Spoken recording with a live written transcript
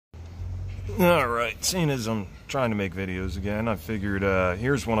Alright, seeing as I'm trying to make videos again, I figured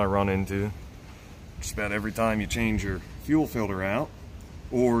here's one I run into just about every time you change your fuel filter out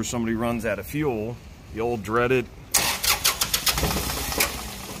or somebody runs out of fuel. The old dreaded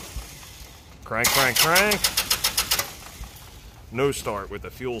crank, crank, crank, no start with the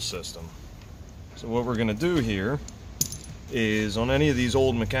fuel system. So what we're going to do here is, on any of these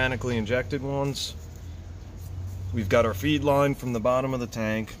old mechanically injected ones, we've got our feed line from the bottom of the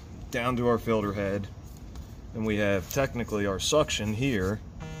tank down to our filter head, and we have technically our suction here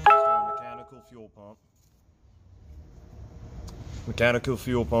to our mechanical fuel pump. Mechanical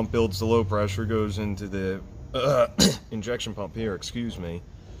fuel pump builds the low pressure, goes into the injection pump here, excuse me.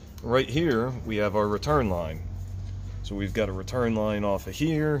 Right here we have our return line. So we've got a return line off of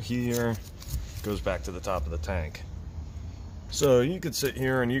here, goes back to the top of the tank. So you could sit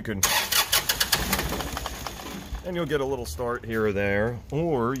here and you'll get a little start here or there,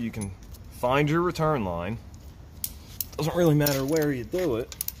 or you can find your return line. Doesn't really matter where you do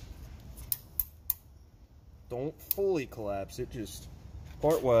it. Don't fully collapse it, just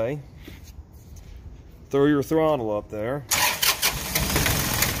part way. Throw your throttle up there.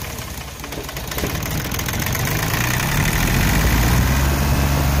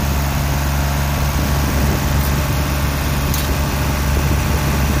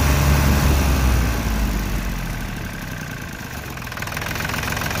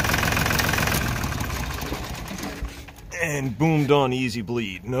 And boom, done, easy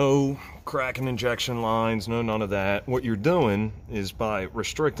bleed. No cracking injection lines, no none of that. What you're doing is, by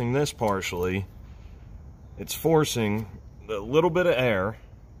restricting this partially, it's forcing a little bit of air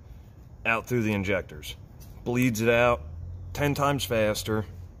out through the injectors. Bleeds it out 10 times faster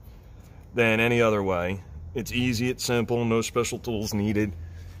than any other way. It's easy, it's simple, no special tools needed.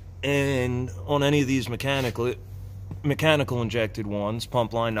 And on any of these mechanical injected ones,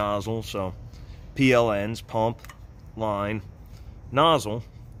 pump line nozzle, so PLNs, pump line nozzle,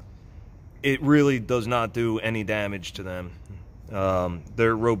 it really does not do any damage to them.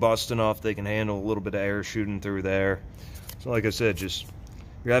 They're robust enough, they can handle a little bit of air shooting through there. So like I said, just if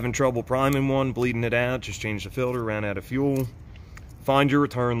you're having trouble priming one, bleeding it out, just change the filter, ran out of fuel, find your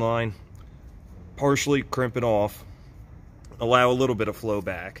return line, partially crimp it off, allow a little bit of flow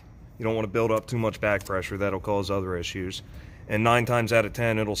back. You don't want to build up too much back pressure, that'll cause other issues. And 9 times out of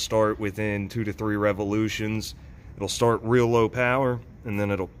 10 it'll start within 2 to 3 revolutions. It'll start real low power, and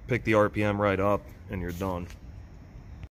then it'll pick the RPM right up, and you're done.